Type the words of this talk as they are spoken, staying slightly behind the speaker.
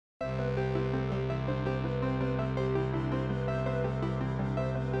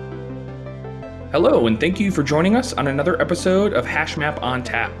Hello, and thank you for joining us on another episode of HashMap on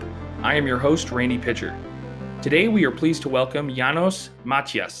Tap. I am your host, Randy Pitcher. Today, we are pleased to welcome Janos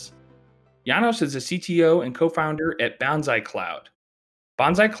Matias. Janos is the CTO and co-founder at Bonsai Cloud.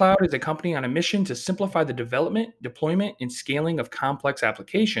 Bonsai Cloud is a company on a mission to simplify the development, deployment, and scaling of complex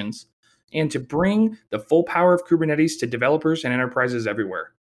applications, and to bring the full power of Kubernetes to developers and enterprises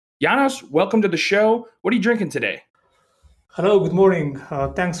everywhere. Janos, welcome to the show. What are you drinking today? Hello, good morning.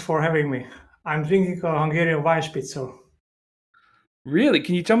 Thanks for having me. I'm drinking a Hungarian Weissspitzer. Really?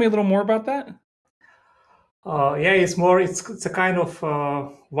 Can you tell me a little more about that? It's a kind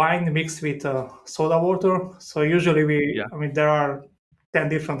of wine mixed with soda water. So usually Yeah. there are 10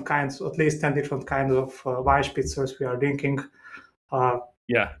 different kinds, at least 10 different kinds of Weissspitzers we are drinking, uh,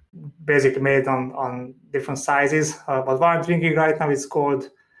 Yeah. basically made on different sizes. But what I'm drinking right now is called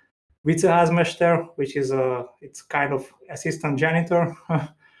Vizeházmester, which is it's kind of assistant janitor.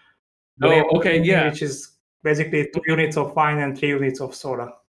 way Oh, of okay. drinking, Yeah. which is basically 2 units of wine and 3 units of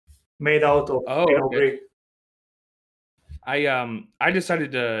soda, made out of Oh, okay. Brick. I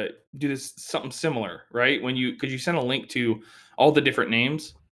decided to do this something similar, right? Because you sent a link to all the different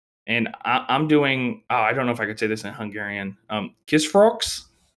names, and I'm doing. Oh, I don't know if I could say this in Hungarian. Kisfrox.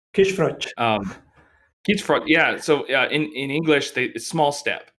 Kisfröccs. Um, Kisfrox. Yeah. So in English, it's small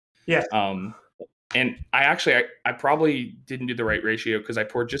step. Yes. Um, and I probably didn't do the right ratio because I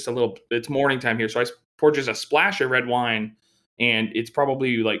poured just a little. It's morning time here, so I poured just a splash of red wine, and it's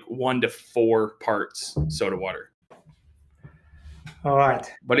probably like 1 to 4 parts soda water. All right.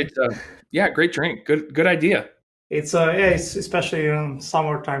 But it's yeah, great drink. Good idea. It's especially in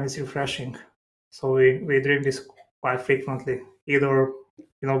summertime. It's refreshing, so we drink this quite frequently. Either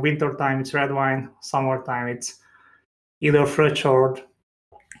winter time it's red wine, summertime it's either Fröccs or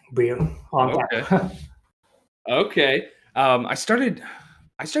beer on Okay. tap. Okay. I started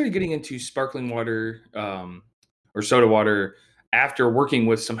getting into sparkling water or soda water after working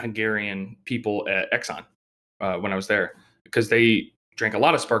with some Hungarian people at Exxon when I was there because they drank a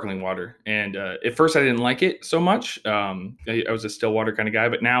lot of sparkling water. And at first, I didn't like it so much. I was a still water kind of guy,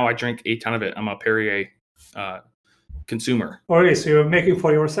 but now I drink a ton of it. I'm a Perrier uh, consumer. Or is you're making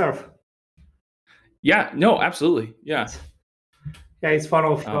for yourself? Yeah. No. Absolutely. Yeah. Yeah, it's one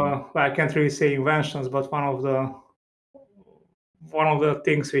of Um, well, I can't really say inventions, but one of the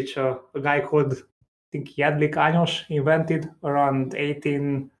things which a guy called, I think, Jadlik Anyos invented around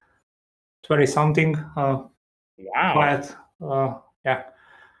 1820 something, wow. quite yeah,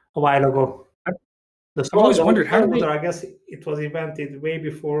 a while ago. I've The I've always soda wondered how do water, they. I guess it was invented way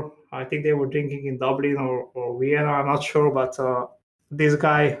before. I think they were drinking in Dublin or Vienna. I'm not sure, but this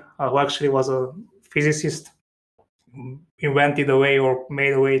guy, who actually was a physicist, invented a way or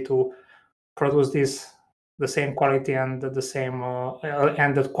made a way to produce this the same quality and the same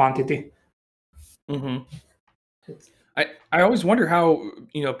ended quantity. Mhm. I always wonder how,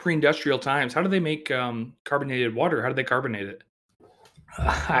 pre-industrial times, how do they make carbonated water? How do they carbonate it?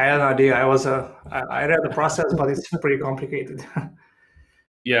 I had no idea. I read the process, but it's pretty complicated.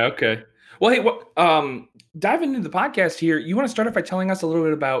 Yeah, okay. Well, hey, diving into the podcast here, you want to start off by telling us a little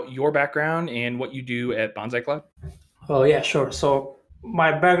bit about your background and what you do at Bonsai Cloud? Oh yeah, sure. So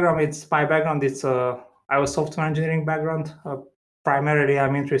my background. It's I have a software engineering background. Primarily,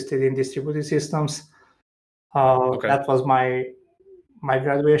 I'm interested in distributed systems. Okay. That was my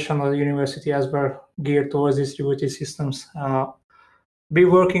graduation at the university as well, geared towards distributed systems. Been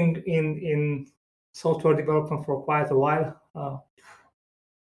working in software development for quite a while,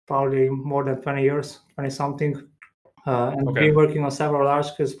 probably more than 20 years, 20 something, and Okay. been working on several large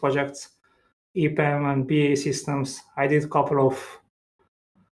scale projects, EPAM and BA systems. I did a couple of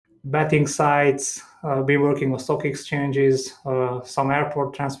betting sites, been working on stock exchanges, some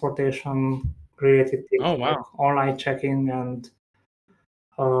airport transportation related things Oh, like wow. online checking and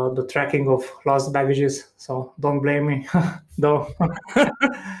the tracking of lost baggages. So don't blame me, though.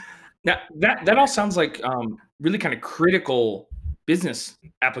 Now, that all sounds like really kind of critical business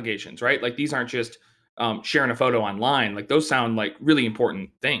applications, right? Like these aren't just sharing a photo online. Like those sound like really important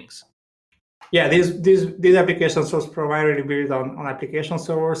things. Yeah, these applications was primarily built on application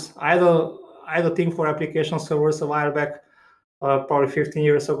servers. I had a thing for application servers a while back, probably 15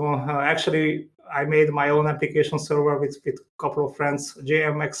 years ago. Actually, I made my own application server with a couple of friends,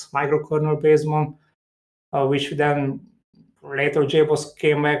 JMX microkernel based one, which then later JBoss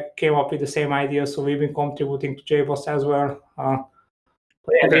came up with the same idea. So we've been contributing to JBoss as well.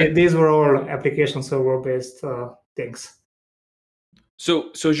 But yeah, Okay. these were all application server based things.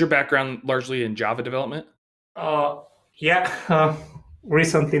 So is your background largely in Java development? Uh, yeah,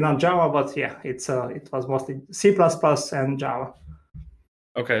 recently not Java, but yeah, it was mostly C++ and Java.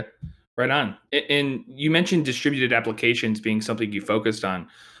 Okay. Right on. And you mentioned distributed applications being something you focused on.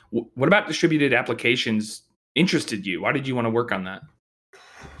 What about distributed applications interested you? Why did you want to work on that?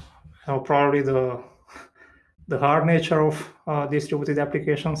 Probably the hard nature of distributed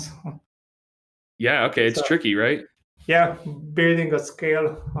applications. Yeah, okay, it's So tricky, right? yeah, building a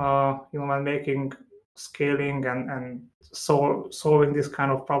scale, and making scaling and solving these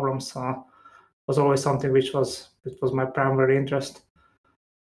kind of problems was always something which was my primary interest.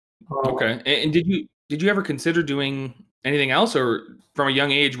 Uh, Okay. And did you ever consider doing anything else, or from a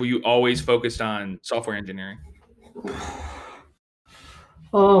young age were you always focused on software engineering?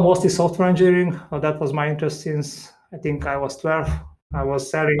 Mostly software engineering. That was my interest since I think I was 12. I was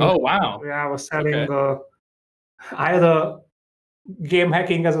selling. Oh, wow. Yeah, I was selling. Okay. I had a game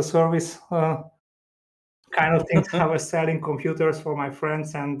hacking as a service kind of things. I was selling computers for my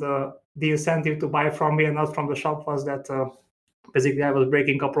friends, and the incentive to buy from me and not from the shop was that basically I was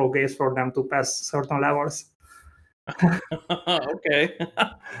breaking a couple of games for them to pass certain levels. Okay.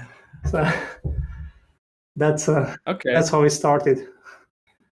 So that's uh, Okay. that's how it started.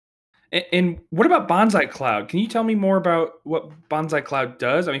 And what about Bonsai Cloud? Can you tell me more about what Bonsai Cloud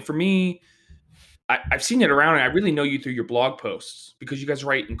does? I mean, for me, I've seen it around, and I really know you through your blog posts because you guys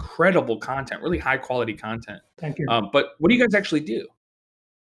write incredible content, really high quality content. Thank you. But what do you guys actually do?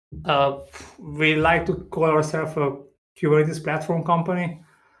 Uh, we like to call ourselves a Kubernetes platform company,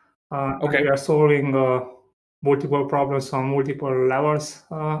 and we Okay. are solving multiple problems on multiple levels.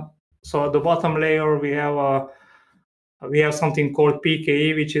 So at the bottom layer, we have something called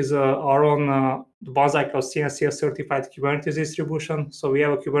PKE, which is our own Bonsai Cloud CNCF certified Kubernetes distribution. So we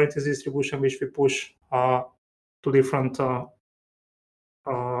have a Kubernetes distribution which we push to different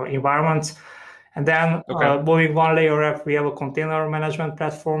environments. And then Okay. moving one layer up, we have a container management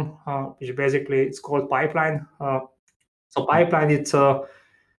platform, which basically it's called Pipeline. So Pipeline, it's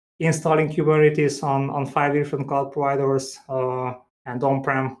installing Kubernetes on 5 different cloud providers and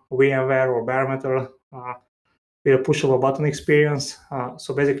on-prem VMware or bare metal with a push of a button experience.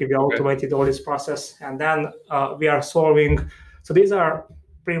 So basically, we Okay. automated all this process, and then we are solving. So these are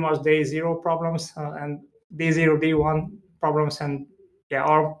pretty much day zero problems and day zero, day one problems, and yeah,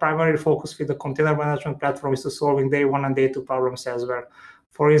 our primary focus with the container management platform is to solving day one and day two problems as well.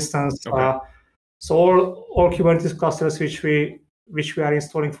 For instance, Okay. so all Kubernetes clusters which we are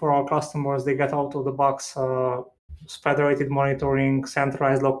installing for our customers, they get out of the box federated monitoring,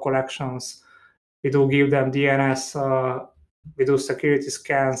 centralized log collections. We do give them DNS. We do security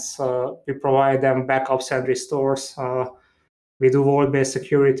scans. We provide them backups and restores. We do role-based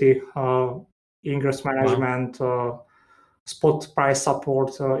security, ingress Wow. management, spot price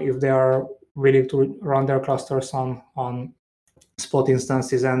support if they are willing to run their clusters on spot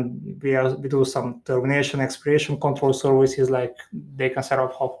instances, and we do some termination expiration control services, like they can set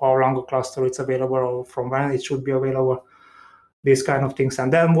up how long a cluster is available or from when it should be available, these kind of things.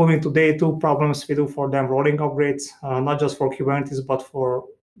 And then moving to day two problems, we do for them rolling upgrades, not just for Kubernetes, but for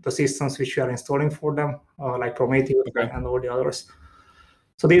the systems which we are installing for them, like Prometheus Okay. and all the others.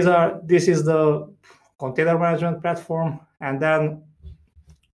 So this is the container management platform. And then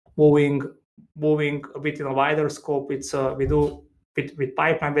moving a bit in a wider scope, it's we do with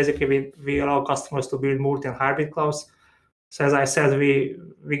Pipeline, basically we allow customers to build multi and hybrid clouds. So as I said, we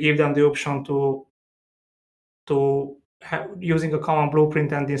give them the option to using a common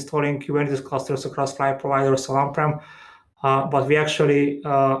blueprint and installing Kubernetes clusters across cloud providers on-prem, but we actually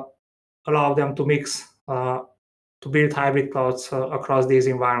allow them to mix to build hybrid clouds across these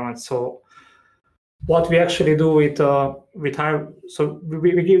environments. So what we actually do with hybrid, so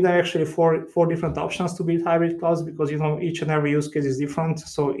we give them actually four different options to build hybrid clouds, because each and every use case is different.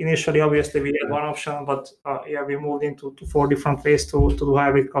 So initially, obviously, we had one option, but yeah, we moved into four different ways to do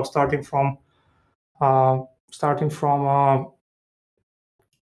hybrid clouds, uh, starting from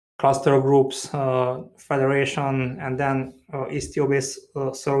cluster groups, federation, and then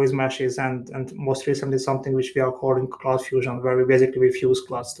Istio-based service meshes, and most recently something which we are calling Cloud Fusion, where we fuse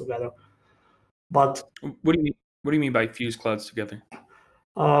clouds together. But What do you mean? What do you mean by fuse clouds together?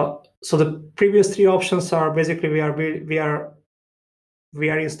 so the previous three options are basically we are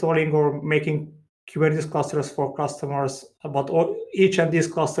installing or making Kubernetes clusters for customers, but each of these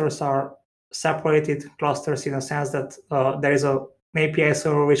clusters are separated clusters in a sense that there is an API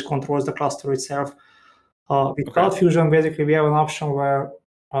server which controls the cluster itself. With Okay. Cloud Fusion, basically, we have an option where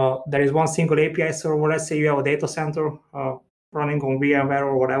there is one single API server. Let's say you have a data center running on VMware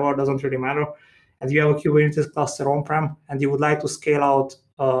or whatever, doesn't really matter, and you have a Kubernetes cluster on-prem, and you would like to scale out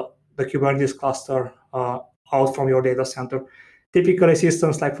the Kubernetes cluster out from your data center. Typically,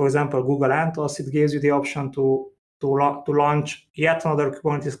 systems like, for example, Google Anthos, it gives you the option to to launch yet another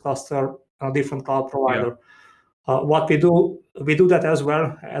Kubernetes cluster on a different cloud provider. What we do that as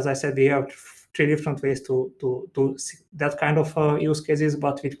well. As I said, we have three different ways to see that kind of use cases.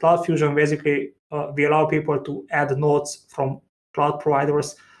 But with Cloud Fusion, basically, we allow people to add nodes from cloud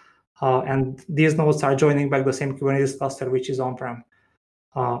providers, and these nodes are joining back the same Kubernetes cluster, which is on-prem.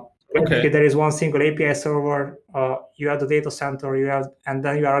 Okay. There is one single API server. You have the data center, and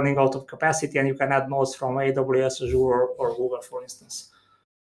then you are running out of capacity, and you can add nodes from AWS, Azure, or Google, for instance.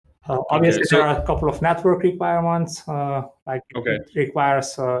 Obviously, there are a couple of network requirements, it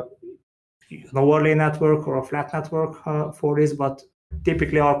requires an overlay network or a flat network for this, but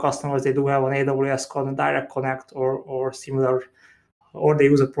typically our customers, they do have an AWS direct connect or similar, or they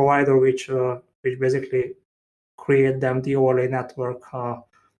use a provider which basically create them the overlay network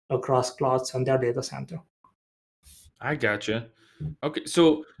across clouds and their data center. I gotcha. Okay,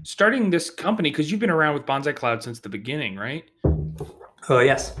 so starting this company, because you've been around with Bonsai Cloud since the beginning, right?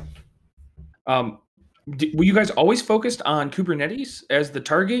 Yes. Were you guys always focused on Kubernetes as the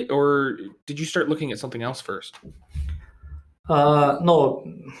target, or did you start looking at something else first? No,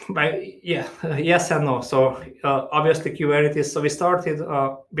 yes and no. So obviously Kubernetes. So we started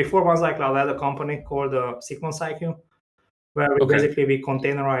before Bonsai Cloud. I had a company called SequenceIQ, where we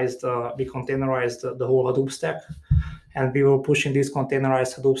containerized the whole Hadoop stack, and we were pushing these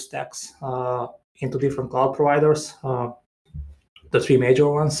containerized Hadoop stacks into different cloud providers, the three major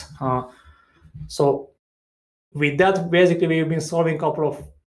ones. So with that, basically, we've been solving a couple of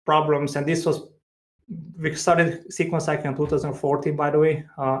problems, and we started SequenceIQ in 2014, by the way,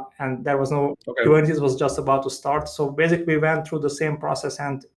 and there was no Kubernetes was just about to start. So basically, we went through the same process,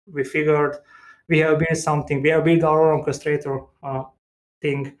 and we figured we have built something. We have built our orchestrator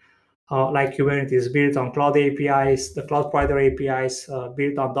thing, like Kubernetes, built on cloud APIs, the cloud provider APIs,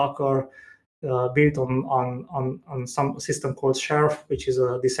 built on Docker, built on some system called Sheriff, which is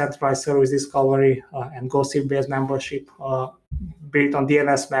a decentralized service discovery and Gossip-based membership, built on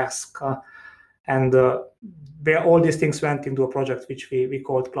DNS mask, and where all these things went into a project which we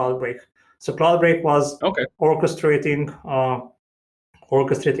called CloudBreak. So CloudBreak was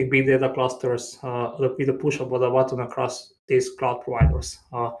orchestrating big data clusters with a push of a button across these cloud providers,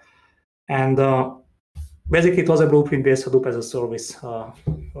 and basically it was a blueprint-based Hadoop as a service,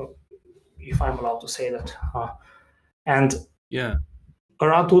 if I'm allowed to say that. And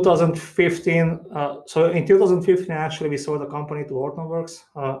around 2015, so in 2015 actually we sold the company to Hortonworks,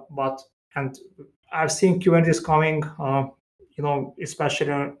 and I've seen Kubernetes coming,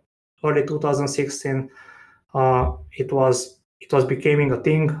 especially in early 2016. It was becoming a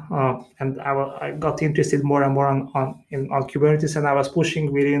thing, and I got interested more and more on Kubernetes, and I was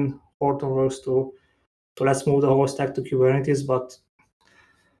pushing within Hortonworks to let's move the whole stack to Kubernetes, but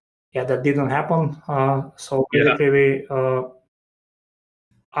that didn't happen. So basically, we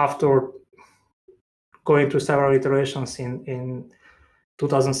after going through several iterations in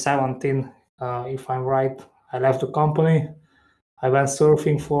 2017, if I'm right, I left the company. I went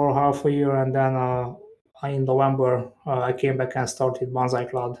surfing for half a year, and then in November, I came back and started Bonsai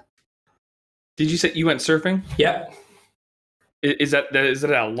Cloud. Did you say you went surfing? Yeah. Is that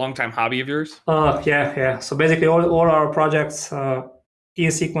a long-time hobby of yours? Yeah. So basically, all our projects in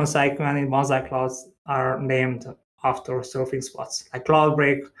SequenceIQ and in Bonsai Cloud are named after surfing spots. Like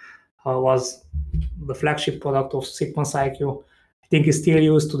CloudBreak was the flagship product of SequenceIQ. I think it's still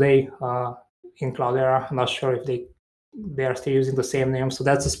used today in Cloudera. I'm not sure if they are still using the same name. So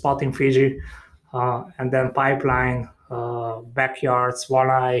that's a spot in Fiji. And then Pipeline, Backyards,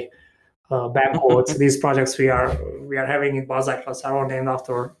 One-Eye, Backwards. These projects we are having in Bonsai Cloud are all named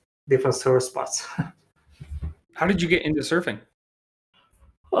after different surf spots. How did you get into surfing?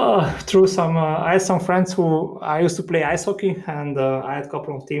 Through I had some friends who I used to play ice hockey, and I had a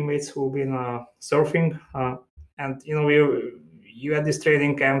couple of teammates who've been surfing. And you had these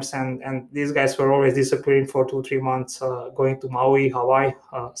training camps, and these guys were always disappearing for 2-3 months, going to Maui, Hawaii,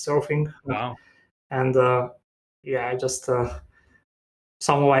 surfing. Wow. And I just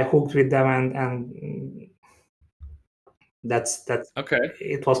somehow I hooked with them, and that's okay.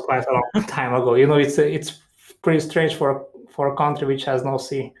 It was quite a long time ago. It's pretty strange for a country which has no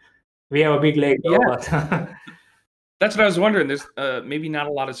sea. We have a big lake, though, but that's what I was wondering. There's maybe not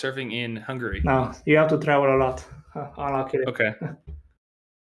a lot of surfing in Hungary. No, you have to travel a lot. Unluckily. Okay.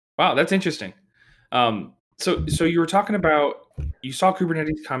 Wow, that's interesting. So you were talking about, you saw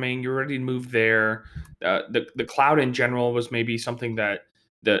Kubernetes coming, you're ready to move there. The cloud in general was maybe something that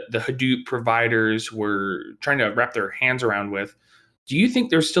the Hadoop providers were trying to wrap their hands around with. Do you think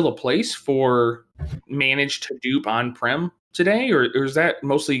there's still a place for managed Hadoop on-prem today, or is that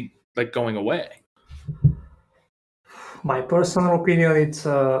mostly like going away? My personal opinion, it's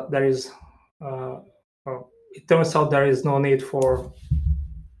there is. Uh, it turns out there is no need for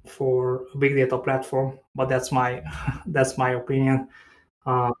a big data platform, but that's my that's my opinion.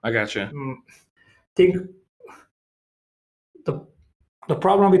 I gotcha. Think the the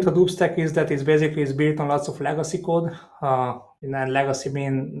problem with Hadoop Stack is that it's built on lots of legacy code. And then legacy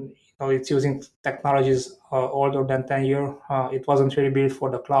mean it's using technologies older than 10 years. It wasn't really built for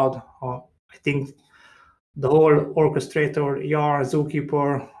the cloud. I think the whole orchestrator, Yarn,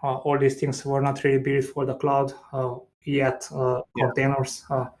 Zookeeper, all these things were not really built for the cloud yet. Yeah. Containers,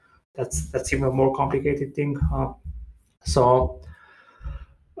 that's even more complicated thing. So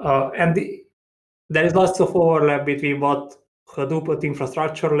and there is lots of overlap between what Hadoop at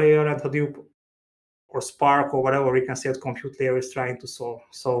infrastructure layer and Hadoop or Spark or whatever we can say at compute layer is trying to solve.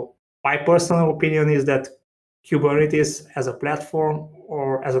 So my personal opinion is that Kubernetes as a platform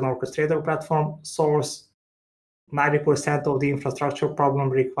or as an orchestrator platform solves 90% of the infrastructure problem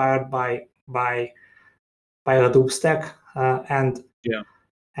required by Hadoop stack, and Yeah.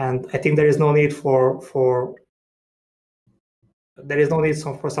 and I think there is no need for for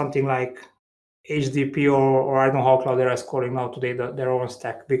something like HDP or I don't know how Cloudera is calling now today their own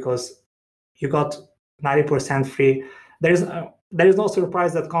stack, because you got 90% free. There is no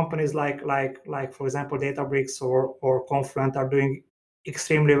surprise that companies like for example Databricks or Confluent are doing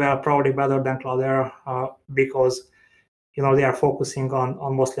extremely well, probably better than Cloudera, because they are focusing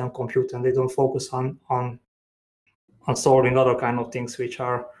on mostly on compute, and they don't focus on solving other kind of things which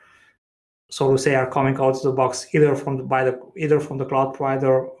are, so to say, are coming out of the box either from the cloud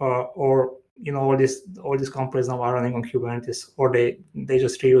provider, or all these companies now are running on Kubernetes, or they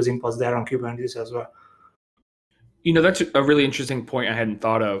just reusing what's there on Kubernetes as well. That's a really interesting point I hadn't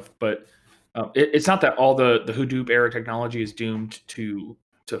thought of, but it's not that all the Hadoop era technology is doomed to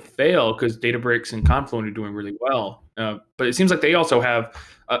fail, because Databricks and Confluent are doing really well. But it seems like they also have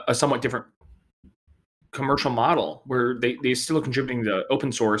a somewhat different commercial model where they still are contributing to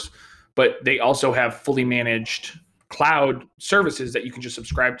open source, but they also have fully managed cloud services that you can just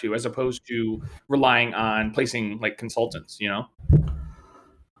subscribe to, as opposed to relying on placing like consultants, Yeah,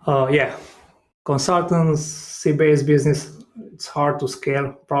 consultancy-based business, it's hard to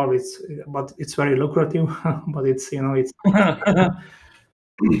scale. Probably but it's very lucrative. But it's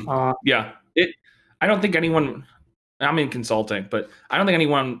Yeah. I don't think anyone, I'm in consulting, but I don't think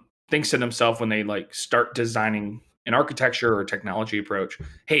anyone thinks to themselves when they like start designing an architecture or technology approach,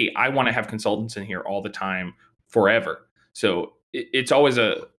 hey, I want to have consultants in here all the time forever. So it's always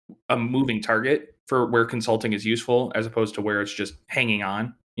a moving target for where consulting is useful, as opposed to where it's just hanging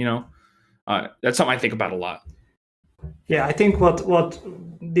on, that's something I think about a lot. Yeah, I think what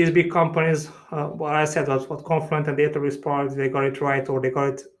these big companies, what I said was what Confluent and Databricks products, they got it right, or they got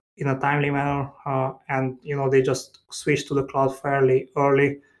it in a timely manner, and they just switched to the cloud fairly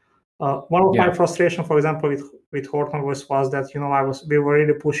early. One of my frustration, for example, with Hortonworks was that we were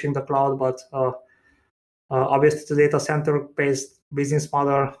really pushing the cloud, but obviously the data center based business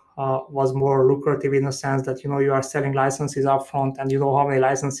model was more lucrative, in a sense that you are selling licenses upfront and you know how many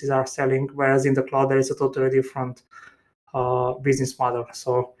licenses are selling, whereas in the cloud there is a totally different business model.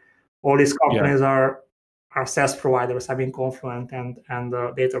 So all these companies are SaaS providers. I mean, Confluent and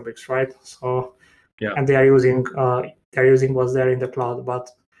Databricks, right? So and they are using what's there in the cloud. But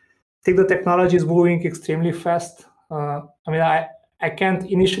I think the technology is moving extremely fast. I mean, I can't,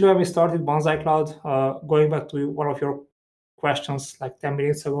 initially when we started Bonsai Cloud, going back to one of your questions like 10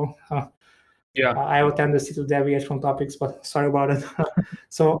 minutes ago. I have a tendency to deviate from topics, but sorry about it.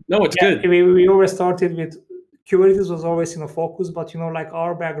 So no, it's good. We always started with Kubernetes was always in a focus, but like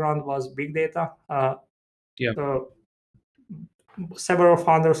our background was big data. Several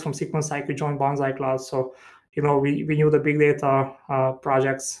founders from Sequence IQ joined Bonsai Cloud, so we knew the big data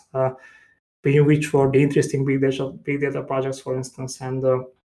projects. We knew which were the interesting big data projects, for instance, and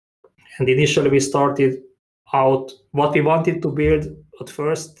initially we started out what we wanted to build at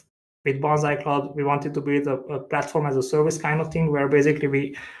first with Bonsai Cloud. We wanted to build a platform as a service kind of thing, where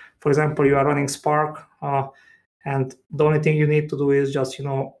basically for example, you are running Spark, and the only thing you need to do is just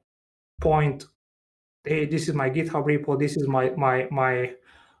point, hey, this is my GitHub repo, this is my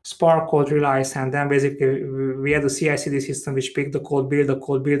Spark code release, and then basically we had a CI/CD system which picked the code, build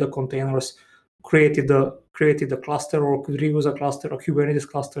the containers, created the cluster, or could reuse a cluster, a Kubernetes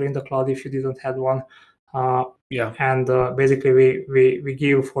cluster in the cloud if you didn't have one. And basically we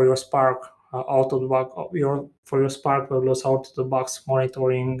give for your Spark out of the box, for your Spark workloads out of the box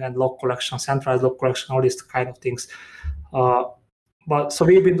monitoring and log collection, centralized log collection, all these kind of things. But so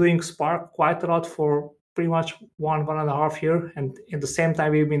we've been doing Spark quite a lot for pretty much 1.5 years, and in the same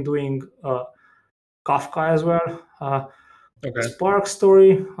time we've been doing Kafka as well. Okay. Spark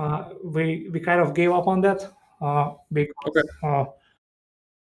story, we kind of gave up on that Okay. because,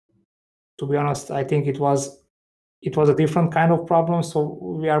 to be honest, I think it was a different kind of problem. So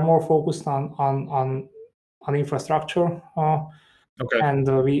we are more focused on infrastructure, Okay. and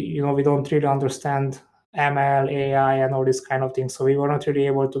we don't really understand ML, AI, and all this kind of things. So we were not really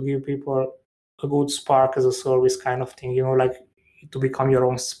able to give people a good Spark as a service kind of thing. Like to become your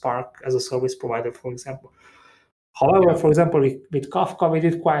own Spark as a service provider, for example. However, Yeah. for example, with Kafka, we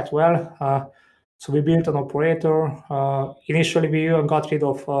did quite well. So we built an operator. Initially, we even got rid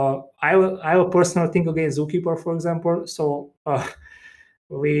of. I have a personal thing against Zookeeper, for example. So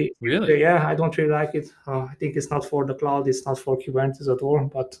we, Really? yeah, I don't really like it. I think it's not for the cloud. It's not for Kubernetes at all.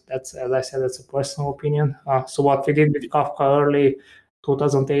 But that's, as I said, that's a personal opinion. So what we did with Kafka early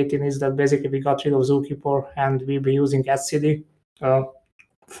 2018 is that basically we got rid of Zookeeper and we be using etcd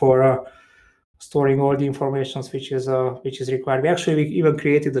for storing all the informations which is required. We even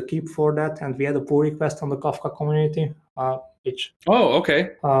created a keep for that, and we had a pull request on the Kafka community, which Oh,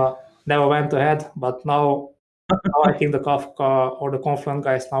 okay. never went ahead. But now I think the Kafka or the Confluent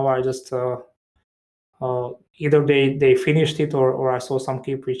guys now are just either they finished it, or I saw some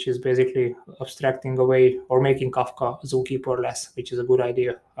keep which is basically abstracting away or making Kafka Zookeeper less, which is a good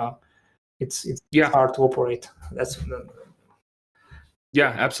idea. It's Yeah. hard to operate.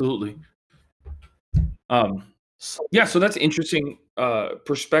 Yeah, absolutely. So Yeah, so that's interesting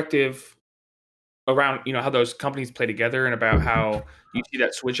perspective around how those companies play together and about how you see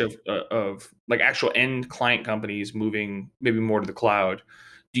that switch of like actual end client companies moving maybe more to the cloud.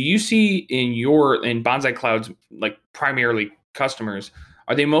 Do you see in Bonsai Cloud's like primarily customers,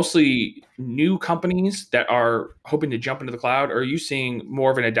 are they mostly new companies that are hoping to jump into the cloud, or are you seeing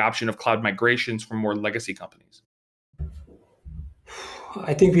more of an adoption of cloud migrations from more legacy companies?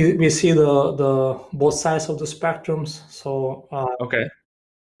 I think we see the both sides of the spectrums. So Okay,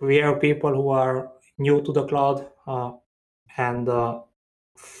 we have people who are new to the cloud, and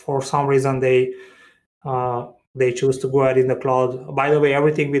for some reason they choose to go ahead in the cloud. By the way,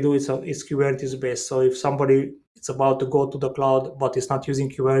 everything we do is Kubernetes based. So if somebody is about to go to the cloud but is not using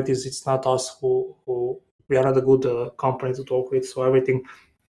Kubernetes, it's not us who we are not a good company to talk with. So everything,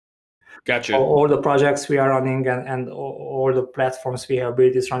 gotcha. all the projects we are running, and all the platforms we have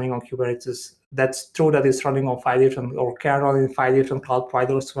built is running on Kubernetes. That's true that it's running on 5 different, or can run in 5 different cloud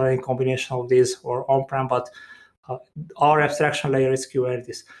providers, or any combination of these, or on-prem, but our abstraction layer is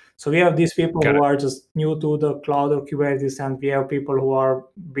Kubernetes. So we have these people Got who it. are just new to the cloud or Kubernetes, and we have people who are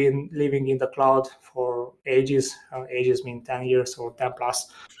been living in the cloud for ages. Ages mean 10 years or 10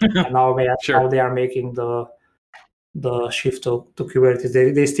 plus, and now Sure. they are making the shift to Kubernetes.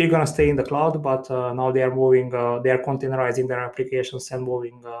 They're still gonna stay in the cloud, but now they are moving. They are containerizing their applications and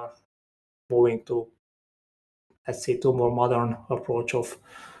moving to, let's say, to a more modern approach of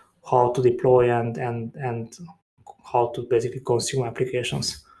how to deploy and how to basically consume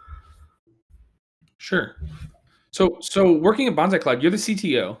applications. Sure. So working at Bonsai Cloud, you're the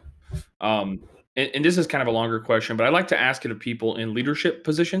CTO. And this is kind of a longer question, but I like to ask it of people in leadership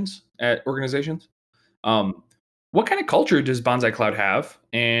positions at organizations. Um, what kind of culture does Bonsai Cloud have?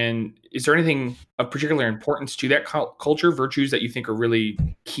 And is there anything of particular importance to that culture, virtues that you think are really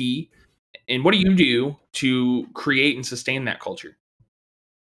key? And what do you do to create and sustain that culture?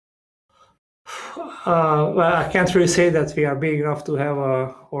 Well, I can't really say that we are big enough to have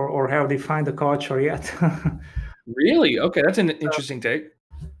or have defined the culture yet. Really? Okay, that's an interesting take.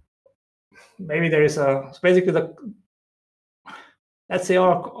 Maybe there is so basically let's say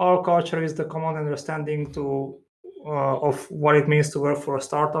our culture is the common understanding of what it means to work for a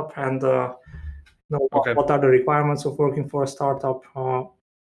startup, and Okay. what are the requirements of working for a startup.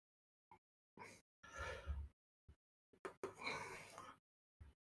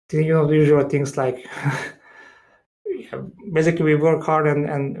 Usual things like yeah, basically we work hard,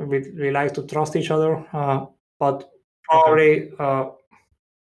 and we like to trust each other, but Okay. probably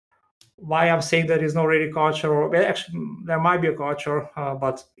why I'm saying there is no really culture, or well, actually there might be a culture,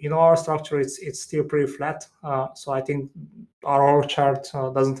 but our structure it's still pretty flat. So I think our org chart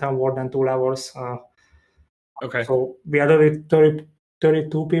doesn't have more than 2 levels. Okay. So we are really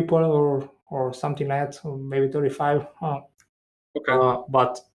 32 people, or something like that, or maybe 35. Okay.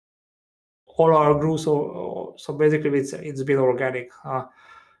 But all our grew, so basically it's been organic.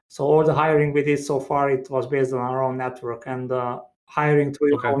 So all the hiring we did so far, it was based on our own network, and hiring through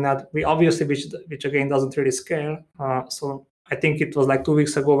your Okay. own net, we obviously, which again doesn't really scale. So I think it was like 2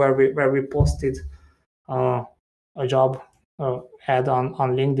 weeks ago where we posted a job ad on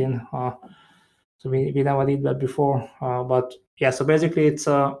LinkedIn. So we never did that before. But yeah, so basically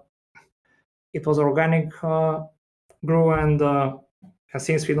it was organic grew, and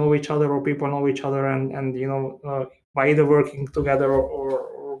since we know each other, or people know each other, and by either working together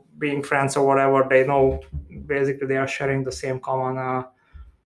or being friends or whatever, they know basically they are sharing the same common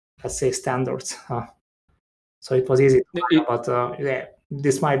let's say standards. So it was easy to hire, but yeah,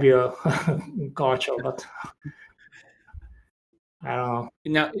 this might be a culture, but I don't know.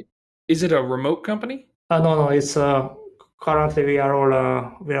 Now, is it a remote company? No, it's currently we are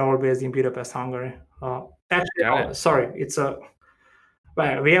all based in Budapest, Hungary. Actually, Got no, it. sorry, it's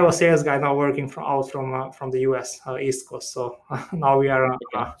well, we have a sales guy now working from the US East Coast. So now we are.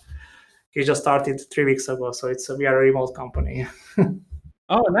 Okay. He just started 3 weeks ago, so we are a remote company.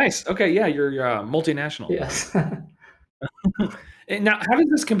 Oh, nice. Okay, yeah, you're multinational. Yes. And now, how does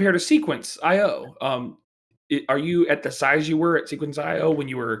this compare to Sequence.io? Are you at the size you were at Sequence.io when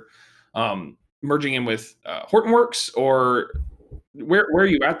you were merging in with Hortonworks, or where are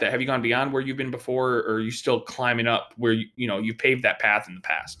you at that? Have you gone beyond where you've been before, or are you still climbing up where you paved that path in the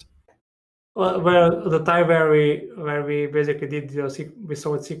past? Well, the time where we basically we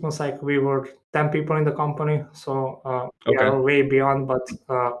sold Sequence, like we were 10 people in the company, so we Okay. are way beyond, but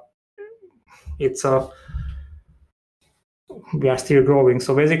it's we are still growing.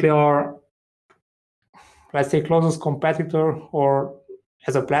 So basically, our, let's say, closest competitor, or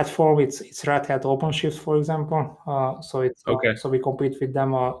as a platform, it's Red Hat OpenShift, for example. Okay. So we compete with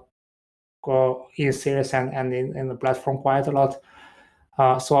them in sales and in the platform quite a lot.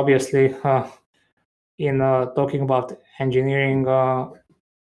 So obviously, in talking about engineering,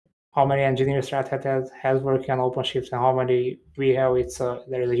 how many engineers Red Hat has working on OpenShift and how many we have,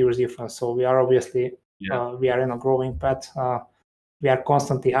 there is a huge difference. So we are obviously Yeah. we are in a growing path. We are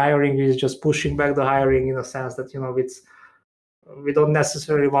constantly hiring. We're just pushing back the hiring in the sense that we don't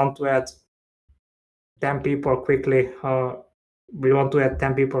necessarily want to add 10 people quickly. We want to add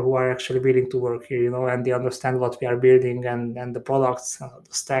 10 people who are actually willing to work here, and they understand what we are building and the products,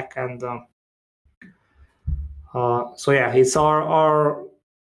 the stack, and so yeah, it's our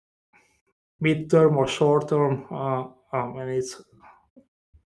midterm or short term. And it's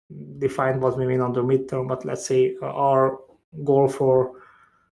defined what we mean under midterm, but let's say our goal for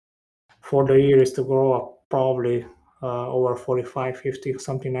the year is to grow up probably over 45, 50,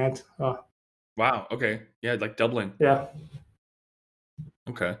 something like that. Wow. Okay. Yeah, like doubling. Yeah.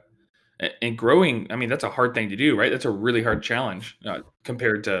 Okay. And growing, I mean, that's a hard thing to do, right? That's a really hard challenge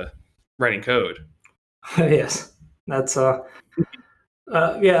compared to writing code. Yes, that's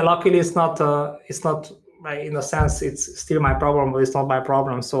yeah. Luckily, it's not in a sense it's still my problem, but it's not my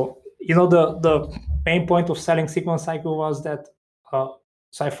problem. So the main point of selling Sequence Cycle was that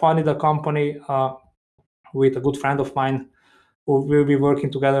so I founded a company with a good friend of mine who will be working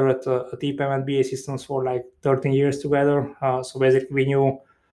together at EPAM and BA Systems for like 13 years together. So basically, we knew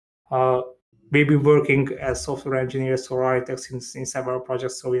we've been working as software engineers or architects in several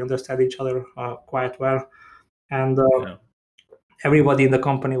projects, so we understand each other quite well. And Yeah. everybody in the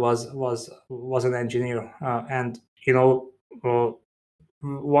company was an engineer, and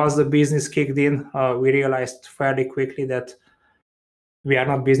once the business kicked in, we realized fairly quickly that we are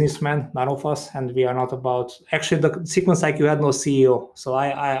not businessmen, none of us, and we are not about. Actually, the Sequence IQ had no CEO, so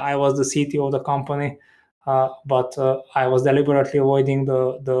I was the CTO of the company, but I was deliberately avoiding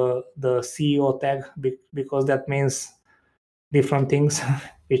the CEO tag because that means different things,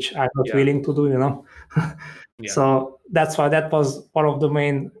 which I'm not Yeah. willing to do. Yeah. So that was one of the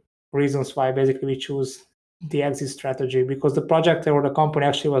main reasons why basically we choose the exit strategy, because the project or the company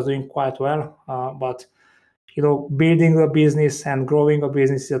actually was doing quite well, but building a business and growing a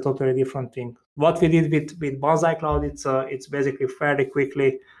business is a totally different thing. What we did with Bonsai Cloud, it's basically fairly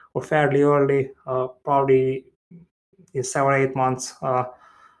quickly or fairly early, probably in 7 or 8 months.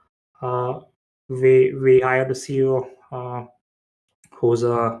 We hired a CEO who's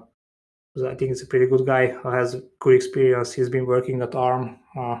I think is a pretty good guy who has good experience. He's been working at ARM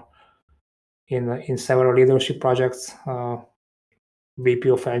in several leadership projects. VP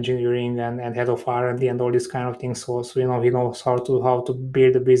of engineering and head of R&D and all these kind of things. So he knows how to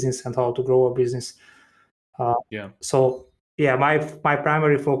build a business and how to grow a business. Yeah. So yeah, my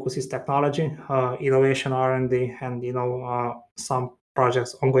primary focus is technology, innovation, R&D, and some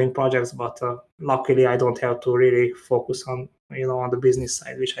ongoing projects. But luckily, I don't have to really focus on on the business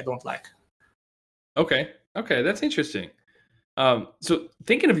side, which I don't like. Okay. Okay. That's interesting. So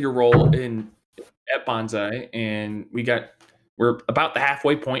thinking of your role at Bonsai, and we're about the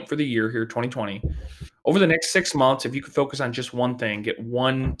halfway point for the year here, 2020. Over the next 6 months, if you could focus on just one thing, get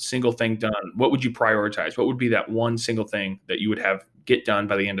one single thing done, what would you prioritize? What would be that one single thing that you would have get done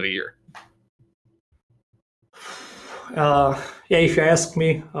by the end of the year? Yeah, if you ask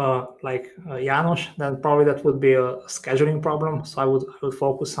me, like Janos, then probably that would be a scheduling problem. So I would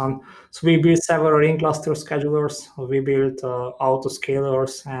focus on. So we built several ring cluster schedulers. We built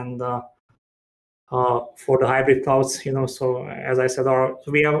autoscalers and for the hybrid clouds. So as I said,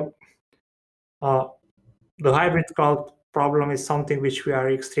 we have uh, the hybrid cloud problem is something which we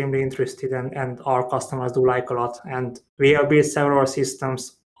are extremely interested in, and our customers do like a lot. And we have built several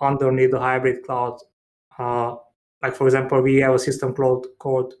systems underneath the hybrid cloud. Uh, like for example, we have a system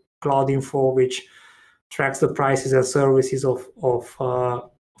called Cloud Info, which tracks the prices and services of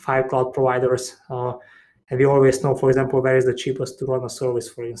 5 cloud providers. And we always know, for example, where is the cheapest to run a service,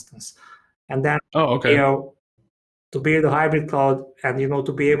 for instance. And then Oh, okay. To build a hybrid cloud and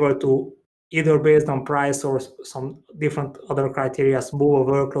to be able to either based on price or some different other criteria move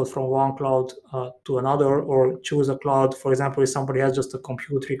a workload from one cloud to another, or choose a cloud. For example, if somebody has just a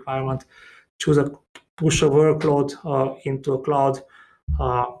compute requirement, push a workload into a cloud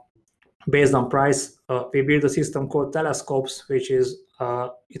based on price. We build a system called Telescopes, which is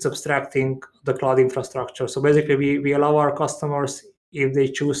it's abstracting the cloud infrastructure. So basically, we allow our customers, if they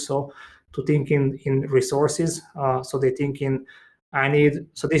choose so, to think in resources. So they think in,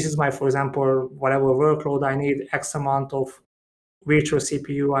 so this is my, for example, whatever workload I need, X amount of virtual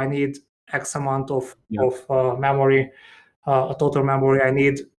CPU, I need X amount of memory, total memory, I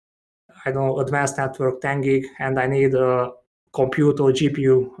need, I don't know, advanced network 10 gig, and I need a compute or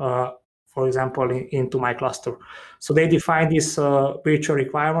GPU, for example, into my cluster. So they define this virtual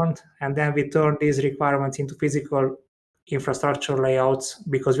requirement, and then we turn these requirements into physical infrastructure layouts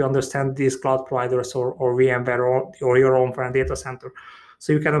because we understand these cloud providers or VMware or your own brand data center.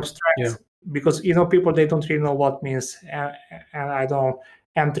 So you can abstract because people, they don't really know what means, and I don't.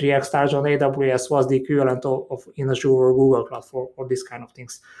 M3 large on AWS was the equivalent of in Azure or Google Cloud for these kind of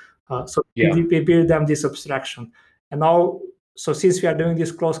things. So we build them this abstraction. And now, so since we are doing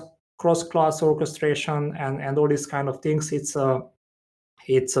this cross-class orchestration and all these kind of things, it's the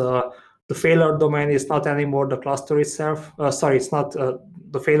failure domain is not anymore the cluster itself. It's not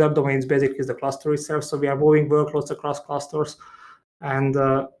the failure domain is basically the cluster itself. So we are moving workloads across clusters, and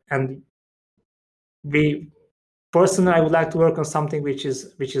we personally, I would like to work on something which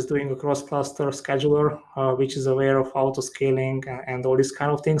is doing a cross-cluster scheduler, which is aware of auto-scaling and all these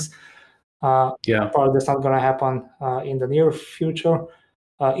kind of things. Probably that's not going to happen in the near future.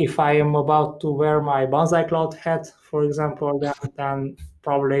 If I am about to wear my Banzai Cloud hat, for example, then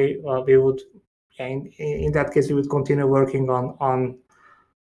probably we would, in that case, we would continue working on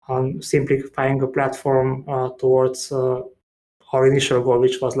simplifying a platform towards our initial goal,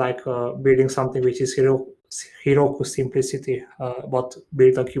 which was like building something which is Heroku simplicity, but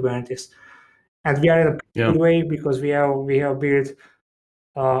built on Kubernetes. And we are in a good way because we have built.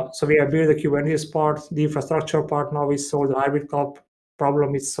 So we have built the Kubernetes part, the infrastructure part. Now we solved the hybrid cloud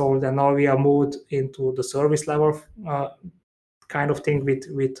problem. It's solved, and now we are moved into the service level kind of thing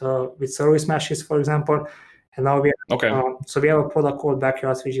with service meshes, for example. And now we so we have a product called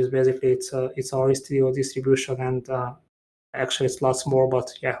Backyards, which is basically it's our Istio distribution, and actually it's lots more,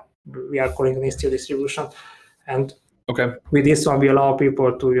 but yeah, we are calling an Istio distribution. And with this one, we allow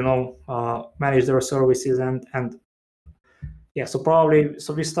people to manage their services and yeah. So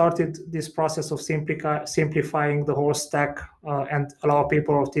we started this process of simplifying the whole stack and allow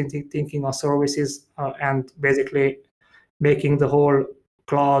people thinking on services and basically making the whole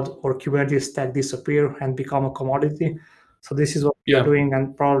cloud or Kubernetes stack disappear and become a commodity. So this is what we are doing,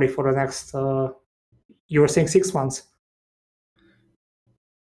 and probably for the next, you were saying 6 months.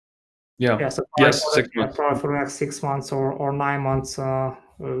 So probably for the next 6 months or 9 months,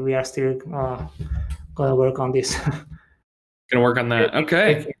 we are still gonna work on this. Gonna work on that.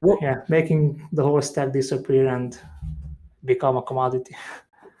 Okay. Making the whole stack disappear and become a commodity.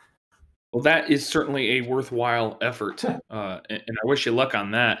 Well, that is certainly a worthwhile effort, and I wish you luck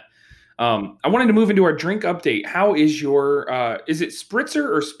on that. I wanted to move into our drink update. How is your? Is it Spritzer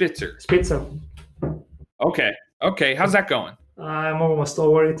or Spitzer? Spitzer. Okay. How's that going? I'm almost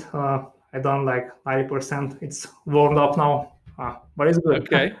over it. I done like 90%. It's warmed up now, but it's good.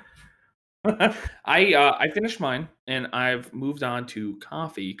 Okay. I finished mine, and I've moved on to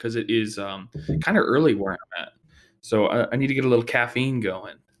coffee because it is kind of early where I'm at. So I need to get a little caffeine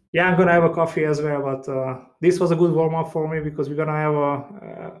going. Yeah, I'm gonna have a coffee as well, but this was a good warm up for me because we're gonna have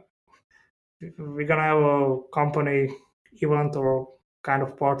a company event or kind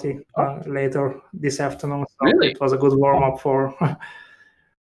of party later this afternoon. So really? It was a good warm up for.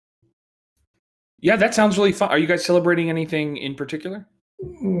 Yeah, that sounds really fun. Are you guys celebrating anything in particular?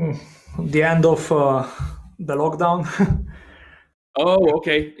 The end of the lockdown. Oh,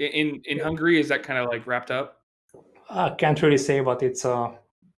 okay. In Hungary, is that kind of like wrapped up? I can't really say, but it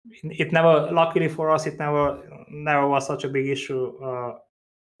never. Luckily for us, it never was such a big issue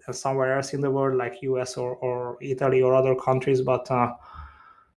somewhere else in the world, like US or Italy or other countries. But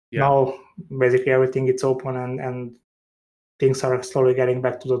now, basically everything is open and things are slowly getting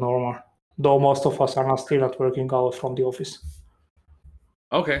back to the normal. Though most of us are still not working out from the office.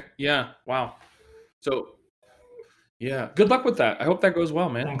 Okay. Yeah. Wow. So, yeah. Good luck with that. I hope that goes well,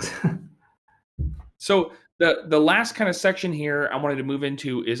 man. Thanks. So the last kind of section here I wanted to move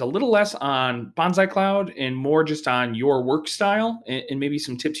into is a little less on Bonsai Cloud and more just on your work style and maybe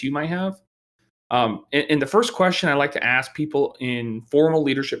some tips you might have. And the first question I like to ask people in formal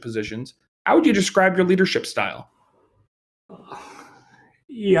leadership positions: how would you describe your leadership style?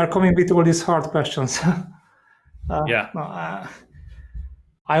 You are coming with all these hard questions. Yeah. No,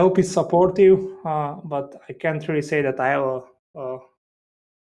 I hope it's supportive, but I can't really say that I have a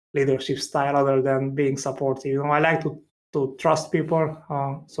leadership style other than being supportive. I like to trust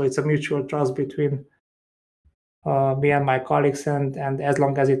people, so it's a mutual trust between me and my colleagues, and as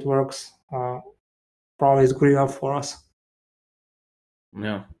long as it works, probably it's good enough for us.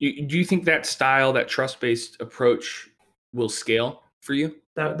 No. Do you think that style, that trust-based approach, will scale for you?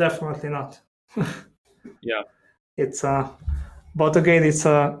 Definitely not. Yeah. It's but again, it's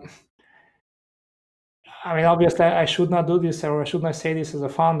I mean, obviously, I should not do this, or I should not say this as a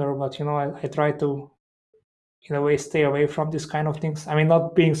founder, but I try to, in a way, stay away from this kind of things. I mean,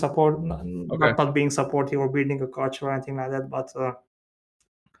 not being Okay. not being supportive or building a culture or anything like that, but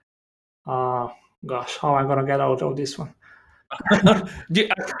gosh, how am I gonna get out of this one?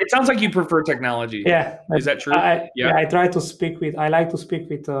 It sounds like you prefer technology. Yeah, Is that true? yeah, I try to speak with. I like to speak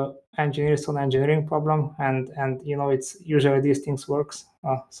with engineers on engineering problem, and it's usually these things works.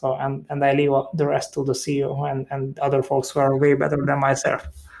 So and I leave the rest to the CEO and other folks who are way better than myself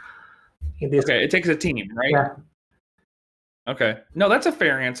in this. Okay, it takes a team, right? Yeah. Okay. No, that's a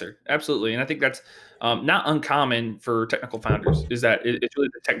fair answer. Absolutely. And I think that's not uncommon for technical founders, is that it's really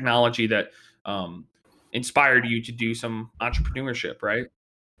the technology that inspired you to do some entrepreneurship, right?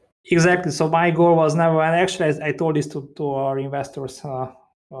 Exactly. So my goal was never, and actually I told this to our investors Yeah.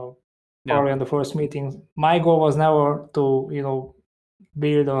 probably in the first meeting. My goal was never to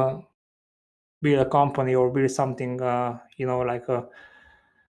build a company or build something like a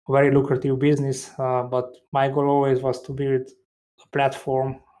very lucrative business. But my goal always was to build a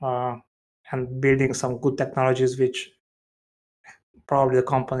platform and building some good technologies, which probably the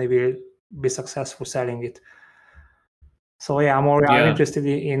company will be successful selling it. So yeah, I'm Yeah. interested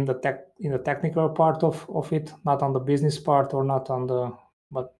in the technical part of it, not on the business part or not on the,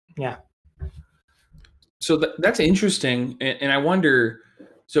 but yeah. So that's interesting. And I wonder,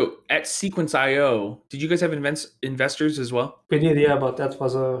 so at Sequence.io, did you guys have investors as well? We did, yeah, but that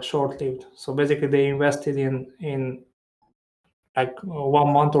was a short-lived. So basically, they invested in like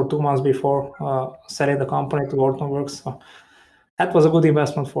 1 month or 2 months before selling the company to Hortonworks. So that was a good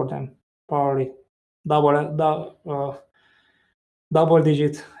investment for them. Probably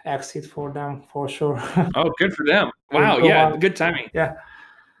double-digit exit for them for sure. Oh, good for them. In Wow. two Yeah. months. Good timing. Yeah.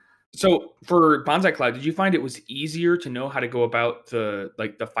 So for Bonsai Cloud, did you find it was easier to know how to go about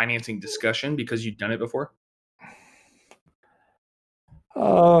the financing discussion because you'd done it before?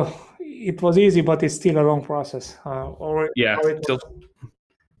 It was easy, but it's still a long process. Yeah. Or it Still.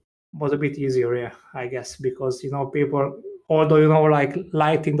 was a bit easier, yeah, I guess, because people, although like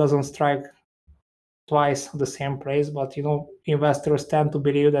lighting doesn't strike twice the same place, but investors tend to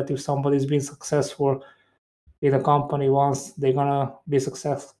believe that if somebody's been successful in a company once, they're gonna be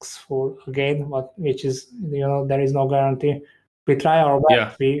successful again, but which is there is no guarantee. We try our Yeah.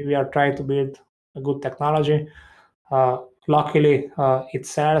 best. We are trying to build a good technology. Luckily, it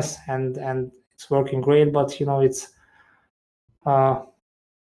sells and it's working great, but it's I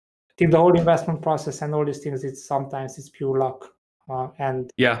think the whole investment process and all these things, it's sometimes it's pure luck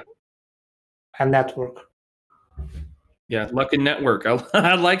and Yeah. network. Yeah. Luck and network.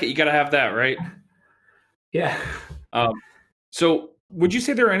 I like it. You got to have that, right? Yeah. So would you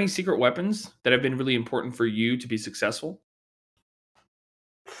say there are any secret weapons that have been really important for you to be successful?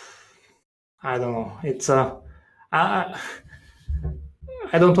 I don't know. It's I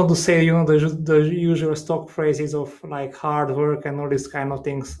I don't want to say the usual stock phrases of like hard work and all these kind of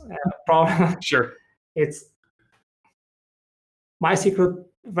things. Problem. Sure. It's my secret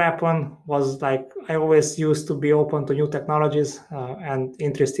weapon was like I always used to be open to new technologies and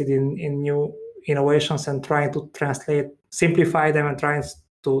interested in new innovations and trying to simplify them and trying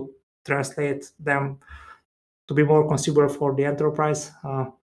to translate them to be more consumable for the enterprise.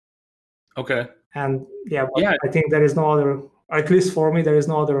 Okay. And yeah, but Yeah. I think there is no other, at least for me, there is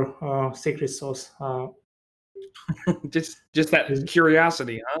no other secret sauce. just that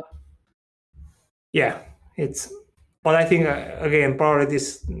curiosity, huh? Yeah, but I think again, probably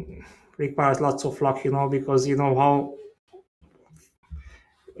this requires lots of luck, because how,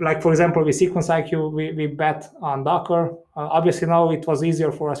 like for example, with Sequence IQ, we bet on Docker. Obviously, now it was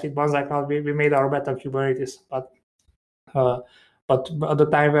easier for us with Banzai Cloud. We made our bet on Kubernetes, uh, but at the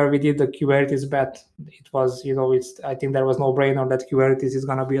time where we did the Kubernetes bet, it was, I think there was no brainer that Kubernetes is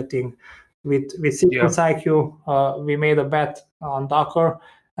gonna be a thing. With Sequence IQ, we made a bet on Docker,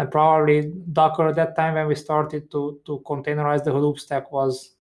 and probably Docker at that time when we started to containerize the Hadoop stack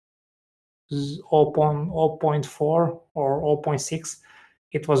was 0.4 or 0.6.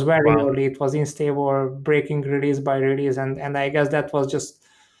 It was very early. It was unstable, breaking release by release, and I guess that was just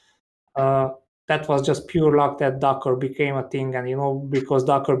pure luck that Docker became a thing. And because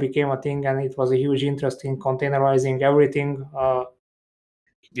Docker became a thing, and it was a huge interest in containerizing everything,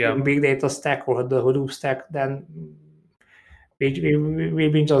 in big data stack or the Hadoop stack, then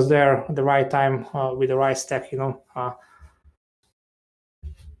we've been just there at the right time with the right stack.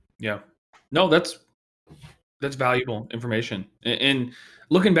 Yeah. No, that's valuable information. And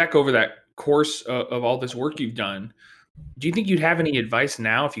looking back over that course of all this work you've done, do you think you'd have any advice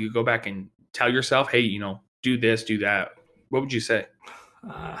now if you could go back and tell yourself, hey, do this, do that? What would you say?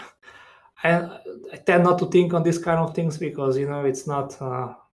 I tend not to think on these kind of things because it's not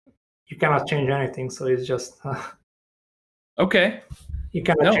you cannot change anything, so it's just okay. You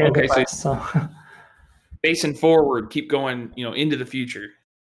cannot change the past. So facing forward, keep going, into the future.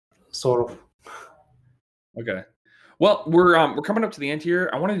 Sort of. Okay. Well, we're coming up to the end here.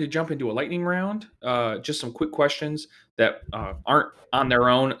 I wanted to jump into a lightning round. Just some quick questions that aren't on their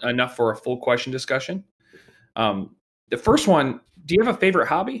own enough for a full question discussion. The first one: do you have a favorite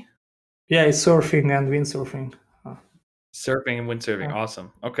hobby? Yeah, it's surfing and windsurfing. Surfing and windsurfing. Yeah.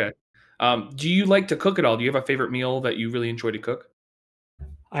 Awesome. Okay. Do you like to cook at all? Do you have a favorite meal that you really enjoy to cook?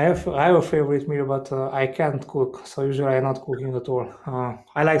 I have a favorite meal, but I can't cook, so usually I'm not cooking at all.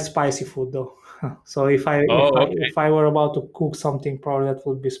 I like spicy food though, so if I were about to cook something, probably that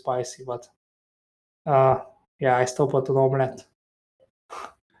would be spicy. But yeah, I stop at an omelette.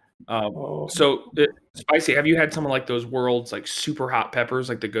 So spicy. Have you had some of like those world's like super hot peppers,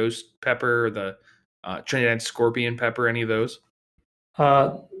 like the ghost pepper or the Trinidad scorpion pepper? Any of those?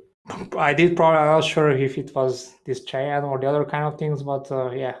 I did probably. I'm not sure if it was this Cheyenne or the other kind of things, but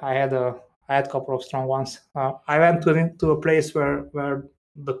yeah, I had a couple of strong ones. I went to a place where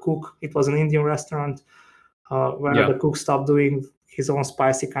the cook, it was an Indian restaurant, where the cook stopped doing his own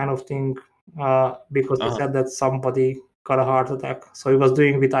spicy kind of thing because he said that somebody got a heart attack. So he was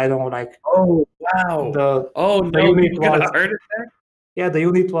doing with, I don't know, like. Oh wow! The unit got a heart attack. Yeah, the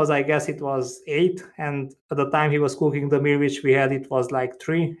unit was, I guess it was 8, and at the time he was cooking the meal which we had, it was like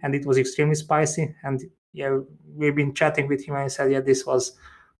 3, and it was extremely spicy. And yeah, we've been chatting with him, and he said, yeah, this was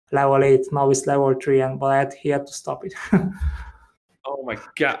level 8, now it's level 3, but he had to stop it. Oh my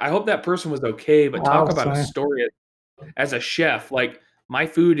God, I hope that person was okay, but talk about a story as a chef. Like, my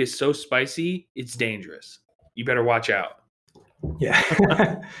food is so spicy, it's dangerous. You better watch out.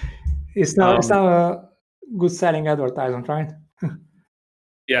 Yeah. It's not a good selling advertisement, right?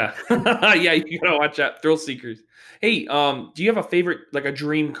 Yeah. Yeah, you gotta watch out. Thrill seekers. Hey, do you have a favorite, like a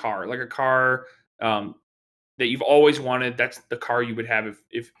dream car, like a car that you've always wanted? That's the car you would have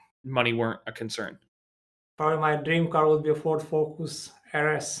if money weren't a concern. Probably my dream car would be a Ford Focus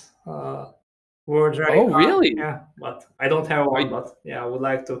RS. World Rally car. Really? Yeah, but I don't have one. But yeah, I would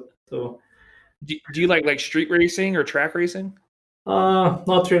like to. Do you like street racing or track racing?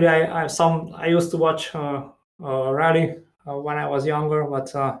 Not really. I used to watch rally when I was younger, but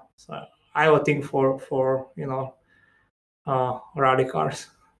so I have a thing for rally cars.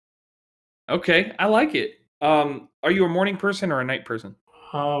 Okay, I like it. Are you a morning person or a night person?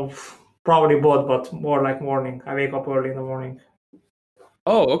 Probably both, but more like morning. I wake up early in the morning.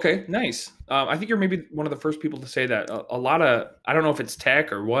 Oh, okay, nice. I think you're maybe one of the first people to say that. A lot of, I don't know if it's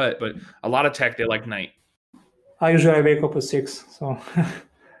tech or what, but a lot of tech, they like night. I usually wake up at 6, so.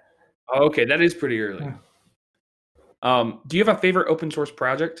 Okay, that is pretty early. Yeah. Do you have a favorite open source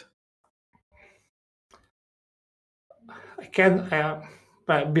project? I can,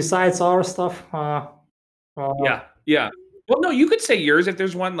 but besides our stuff. Yeah. Well, no, you could say yours if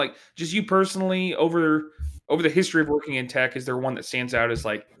there's one, like just you personally over the history of working in tech. Is there one that stands out as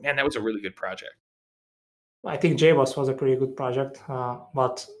like, man, that was a really good project? I think JBoss was a pretty good project,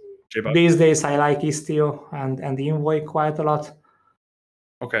 but these days I like Istio and Envoy quite a lot.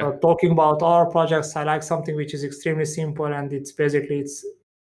 Okay. Talking about our projects, I like something which is extremely simple, and it's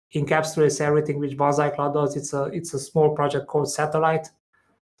encapsulates everything which Banzai Cloud does. It's a small project called Satellite.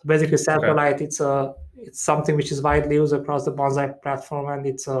 So basically, Satellite it's something which is widely used across the Bonsai platform, and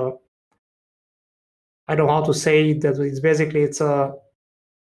it's a I don't know how to say that.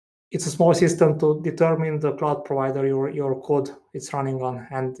 It's a small system to determine the cloud provider your code is running on,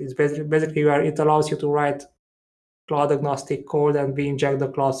 and it's basically where it allows you to write cloud agnostic code, and we inject the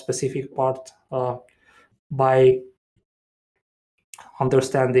cloud specific part by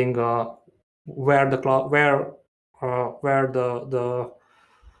understanding where the cloud where the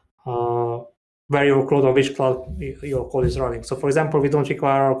where your code, on which cloud your code is running. So for example, we don't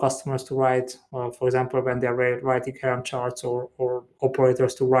require our customers to write, for example, when they're writing Helm charts or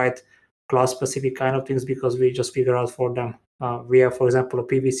operators to write cloud specific kind of things, because we just figure out for them. We have, for example, a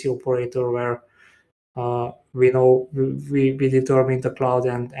PVC operator where we know we determine the cloud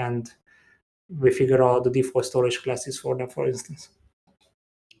and we figure out the default storage classes for them, for instance.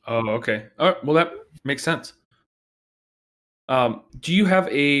 Oh, okay. All right. Well, that makes sense. Do you have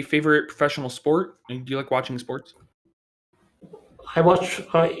a favorite professional sport? Do you like watching sports? I watch,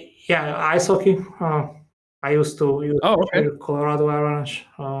 ice hockey. I used to okay. Colorado Avalanche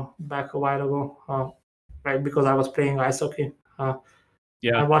back a while ago, right, because I was playing ice hockey.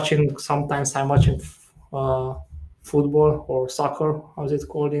 Yeah. Sometimes I'm watching football or soccer, as it's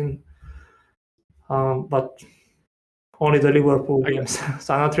called but only the Liverpool games.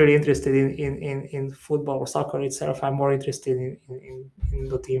 So I'm not really interested in football or soccer itself. I'm more interested in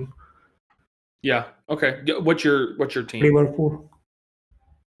the team. Yeah. Okay. What's your team? Liverpool.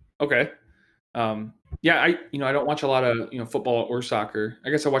 Okay. Yeah, I don't watch a lot of football or soccer. I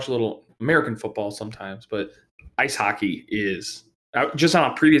guess I watch a little American football sometimes, but ice hockey is just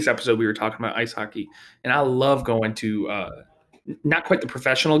on a previous episode we were talking about ice hockey, and I love going to not quite the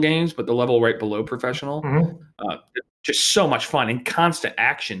professional games, but the level right below professional. Mm-hmm. Just so much fun and constant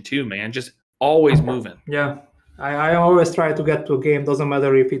action too, man. Just always moving. Yeah, I always try to get to a game. Doesn't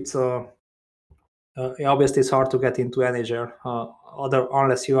matter if it's obviously it's hard to get into NHL,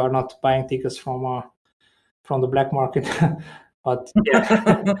 unless you are not buying tickets from the black market. But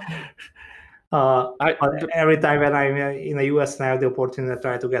yeah. But every time when I'm in the US and I have the opportunity to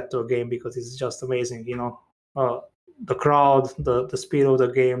try to get to a game, because it's just amazing, the crowd, the speed of the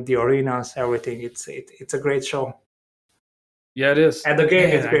game, the arenas, everything. It's a great show. Yeah, it is. And the game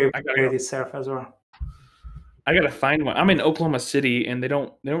is great itself as well. I gotta find one. I'm in Oklahoma City, and they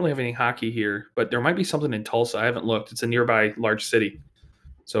don't really have any hockey here, but there might be something in Tulsa. I haven't looked. It's a nearby large city,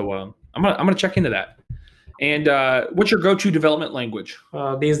 so I'm gonna check into that. And what's your go-to development language?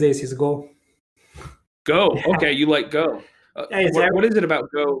 These days is Go. Go. Okay, you like Go. What is it about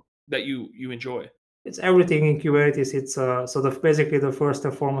Go that you enjoy? It's everything in Kubernetes. It's basically the first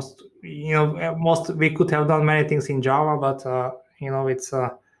and foremost. We could have done many things in Java, but it's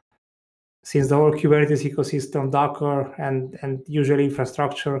since the whole Kubernetes ecosystem, Docker, and usually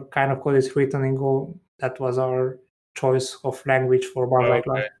infrastructure kind of code is written in Go. That was our choice of language for Bonsai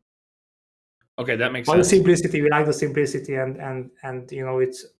Cloud. Okay, that makes sense. The simplicity, we like the simplicity, and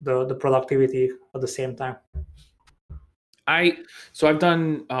it's the productivity at the same time. So I've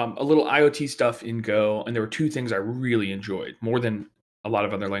done a little IoT stuff in Go, and there were two things I really enjoyed more than a lot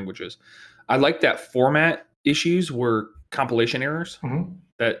of other languages. I like that format issues were compilation errors. Mm-hmm.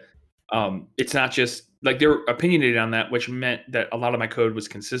 That it's not just like they were opinionated on that, which meant that a lot of my code was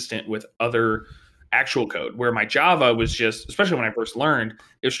consistent with other actual code, where my Java was just, especially when I first learned,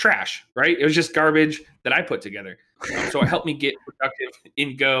 it was trash, right? It was just garbage that I put together. So it helped me get productive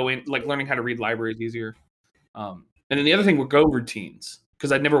in Go and like learning how to read libraries easier. And then the other thing were Go routines,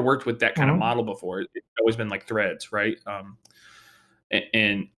 because I'd never worked with that kind of model before. It's always been like threads, right?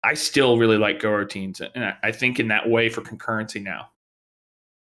 And I still really like Go routines, and I think in that way for concurrency now.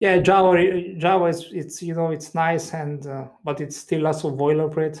 Yeah, Java is it's nice, and but it's still lots of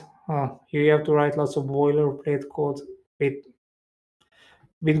boilerplate. You have to write lots of boilerplate code.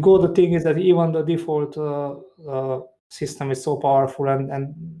 With Go, the thing is that even the default system is so powerful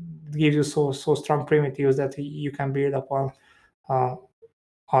and gives you so strong primitives that you can build upon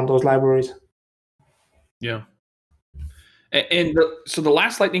on those libraries. Yeah. And so the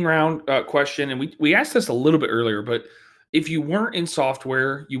last lightning round question, and we asked this a little bit earlier, but if you weren't in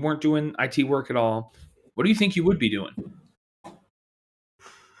software, you weren't doing IT work at all, what do you think you would be doing?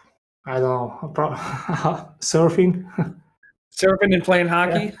 I don't know. Surfing. Surfing and playing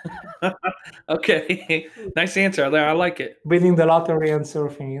hockey? Yeah. Okay. Nice answer there. I like it. Winning the lottery and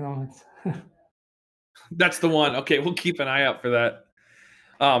surfing, That's the one. Okay, we'll keep an eye out for that.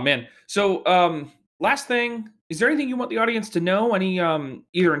 Oh, man. So last thing, is there anything you want the audience to know? Any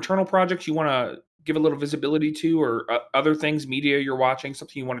either internal projects you want to give a little visibility to, or other things, media you're watching,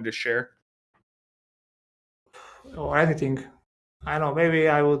 something you wanted to share? Or anything. I don't know, maybe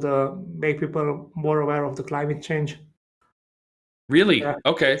I would make people more aware of the climate change. Really? Yeah.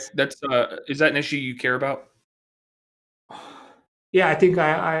 Okay. That's is that an issue you care about? Yeah, I think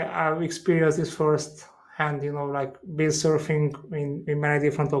I've experienced this firsthand, like been surfing in many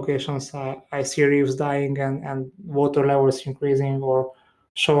different locations. I see reefs dying and water levels increasing or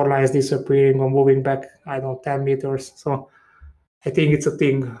shorelines disappearing or moving back, I don't know, 10 meters. So I think it's a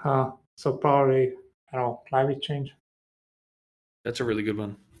thing. So probably, climate change. That's a really good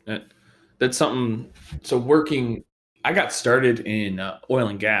one. That's something. So working, I got started in oil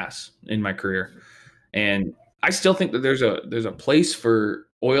and gas in my career, and I still think that there's a place for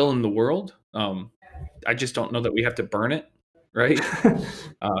oil in the world. I just don't know that we have to burn it, right?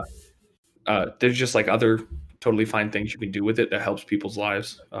 Uh, there's just like other totally fine things you can do with it that helps people's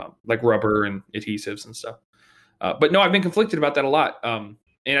lives, like rubber and adhesives and stuff. But no, I've been conflicted about that a lot.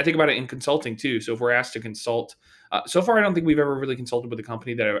 And I think about it in consulting too. So if we're asked to consult, so far I don't think we've ever really consulted with a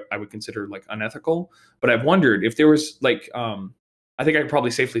company that I would consider like unethical. But I've wondered if there was like, I think I could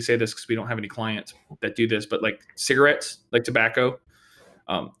probably safely say this because we don't have any clients that do this, but like cigarettes, like tobacco.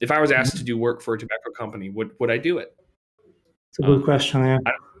 If I was asked to do work for a tobacco company, would I do it? It's a good Um, question. Yeah.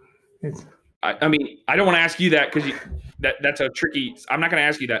 I, It's, I mean, I don't want to ask you that because that's a tricky. I'm not going to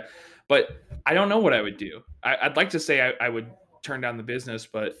ask you that, but I don't know what I would do. I'd like to say I would turn down the business,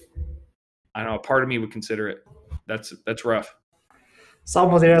 but I don't know. A part of me would consider it. That's rough.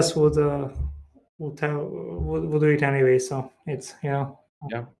 somebody else would do it anyway. So it's. Yeah.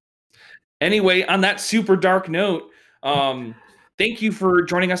 Anyway, on that super dark note, thank you for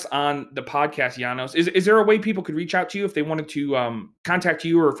joining us on the podcast, Janos. Is there a way people could reach out to you if they wanted to contact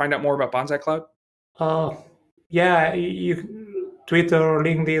you or find out more about Bonsai Cloud? Uh, yeah, you Twitter or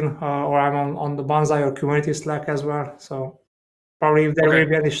LinkedIn, or I'm on the Bonsai or community Slack as well. So probably if there Okay. will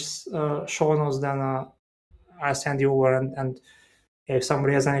be any show notes, then I'll send you over. And if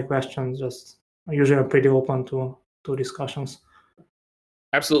somebody has any questions, just usually I'm pretty open to discussions.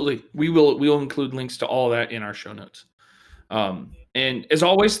 Absolutely. We will include links to all of that in our show notes. And as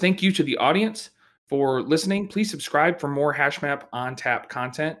always, thank you to the audience for listening. Please subscribe for more HashMap on Tap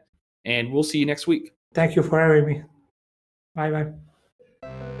content, and we'll see you next week. Thank you for having me. Bye bye.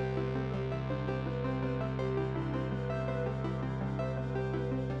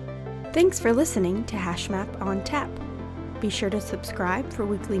 Thanks for listening to HashMap on Tap. Be sure to subscribe for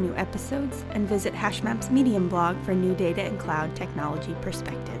weekly new episodes and visit HashMap's Medium blog for new data and cloud technology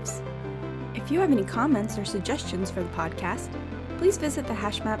perspectives. If you have any comments or suggestions for the podcast, please visit the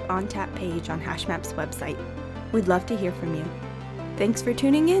HashMap on Tap page on HashMap's website. We'd love to hear from you. Thanks for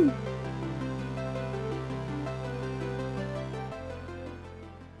tuning in.